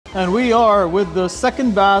And we are with the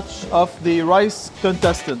second batch of the rice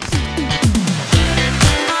contestants.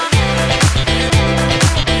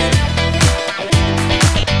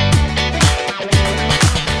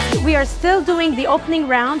 We are still doing the opening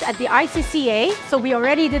round at the ICCA. So we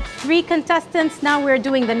already did 3 contestants. Now we're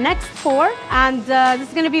doing the next 4. And this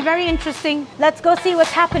is going to be very interesting. Let's go see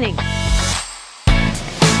what's happening.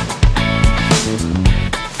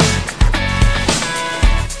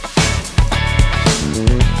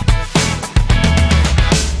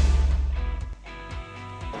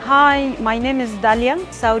 Hi, my name is Dalia,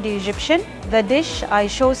 Saudi Egyptian. The dish I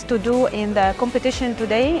chose to do in the competition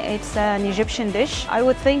today, it's an Egyptian dish. I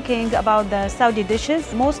was thinking about the Saudi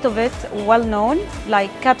dishes, most of it well known,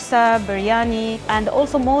 like kabsa, biryani, and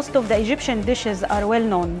also most of the Egyptian dishes are well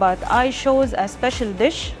known. But I chose a special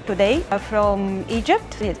dish today from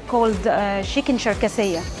Egypt. It's called chicken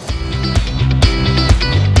charkassia.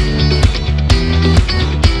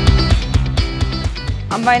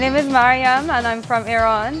 My name is Mariam and I'm from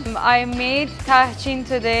Iran. I made tahchin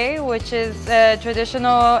today, which is a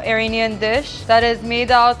traditional Iranian dish that is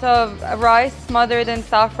made out of rice smothered in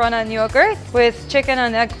saffron and yogurt with chicken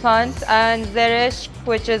and eggplant, and zerish,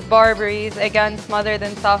 which is barberries, again smothered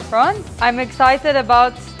in saffron. I'm excited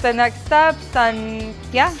about the next steps and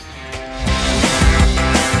yeah.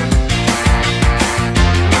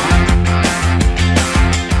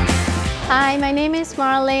 Hi, my name is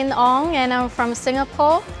Marlene Ong and I'm from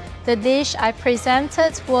Singapore. The dish I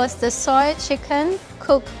presented was the soy chicken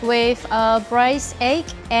cooked with braised egg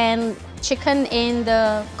and chicken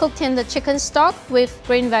cooked in the chicken stock with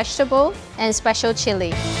green vegetable and special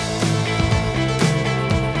chili.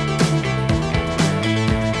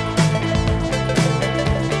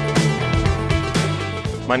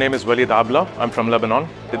 My name is Walid Abla. I'm from Lebanon.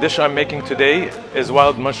 The dish I'm making today is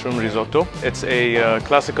wild mushroom risotto. It's a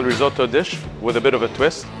classical risotto dish with a bit of a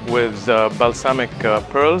twist, with balsamic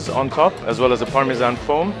pearls on top, as well as a parmesan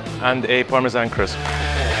foam and a parmesan crisp.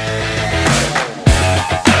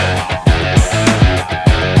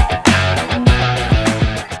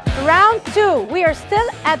 Round 2. We are still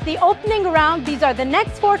at the opening round. These are the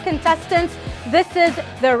next 4 contestants. This is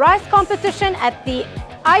the rice competition at the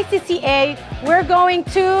ICCA. We're going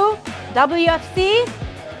to WFC.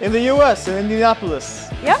 In the US, in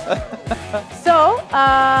Indianapolis. Yep. So,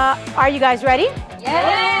 are you guys ready?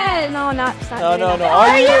 Yes! No, not No. ready.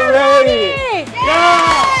 Are you ready?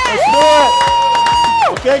 Yeah! Let's do it!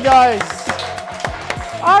 Okay, guys.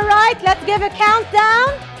 All right, let's give a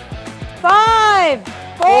countdown. 5,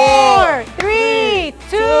 4, 3,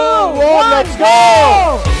 2, 1, let's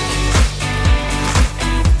go!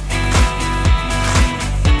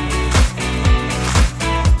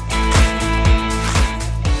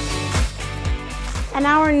 An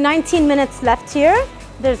hour and 19 minutes left here.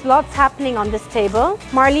 There's lots happening on this table.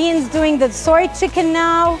 Marlene's doing the soy chicken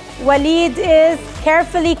now. Walid is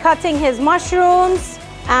carefully cutting his mushrooms.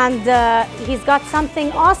 And he's got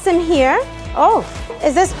something awesome here. Oh,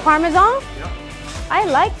 is this Parmesan? Yeah. I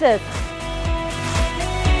like this.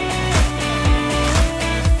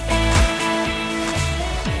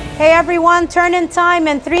 Hey everyone, turn in time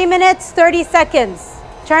in 3 minutes, 30 seconds.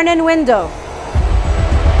 Turn in window.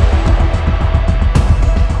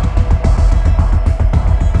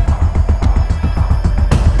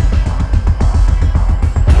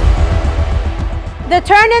 The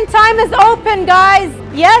turn-in time is open, guys.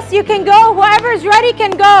 Yes, you can go. Whoever's ready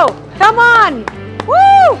can go. Come on.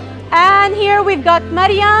 Woo! And here we've got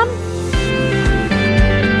Mariam.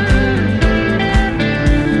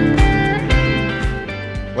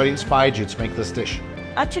 What inspired you to make this dish?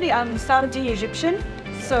 Actually, I'm Saudi Egyptian,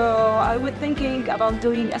 so I was thinking about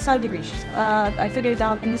doing a Saudi dish. I figured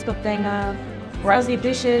out in this thing, Saudi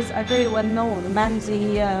dishes are very well known,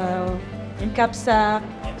 manzi, and kabsa.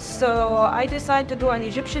 So I decided to do an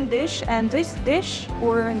Egyptian dish, and this dish,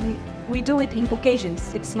 we do it in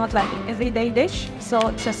occasions. It's not like an everyday dish, so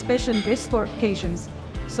it's a special dish for occasions.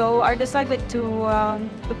 So I decided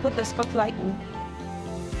to put the spotlight on.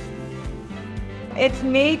 It's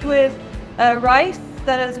made with rice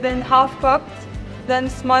that has been half cooked, then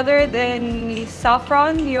smothered in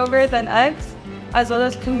saffron, yogurt, and eggs, as well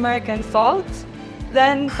as turmeric and salt.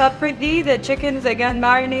 Then separately, the chicken is again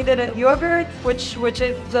marinated in yogurt, which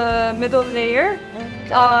is the middle layer.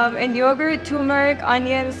 In yogurt, turmeric,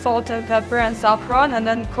 onions, salt and pepper, and saffron, and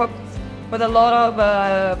then cooked with a lot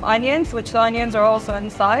of onions, which the onions are also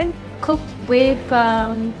inside. Cooked with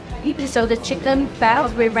so the chicken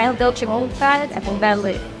fat, we ran the chicken fat, and then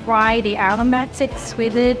we fry the aromatics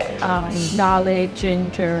with it, garlic,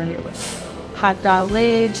 ginger, hot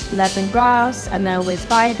garlic, lemongrass, and then we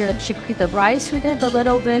fry the rice with it a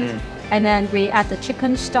little bit. And then we add the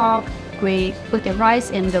chicken stock. We put the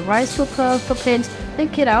rice in the rice cooker, cook it,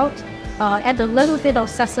 take it out, add a little bit of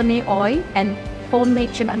sesame oil and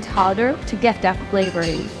homemade chicken powder to get that flavor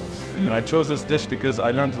in. I chose this dish because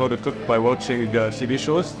I learned how to cook by watching TV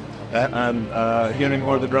shows and hearing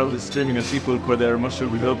all the brothers streaming as people for their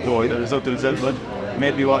mushroom risotto, the risotto result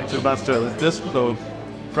made me want to master this. So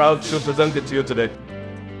proud to present it to you today.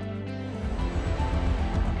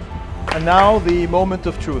 And now the moment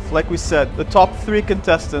of truth. Like we said, the top 3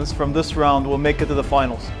 contestants from this round will make it to the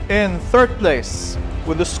finals. In third place,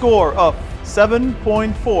 with a score of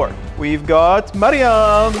 7.4, we've got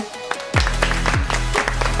Mariam.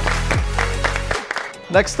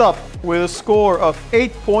 Next up, with a score of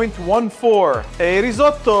 8.14, a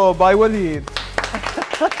risotto by Walid.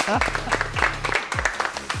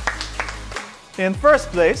 In first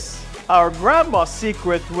place, our grandma's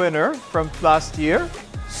secret winner from last year,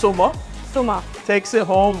 Suma, takes it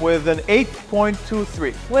home with an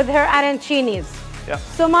 8.23. With her arancinis. Yeah.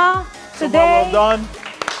 Suma, today. Well done.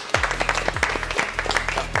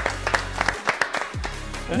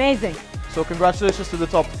 Amazing. So congratulations to the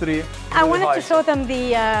top 3. I wanted to show them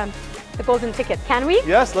the golden ticket. Can we?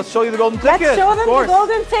 Yes, let's show you the golden ticket. Let's show them the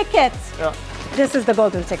golden ticket. Yeah. This is the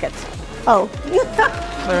golden ticket. Oh.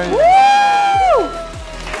 There you go.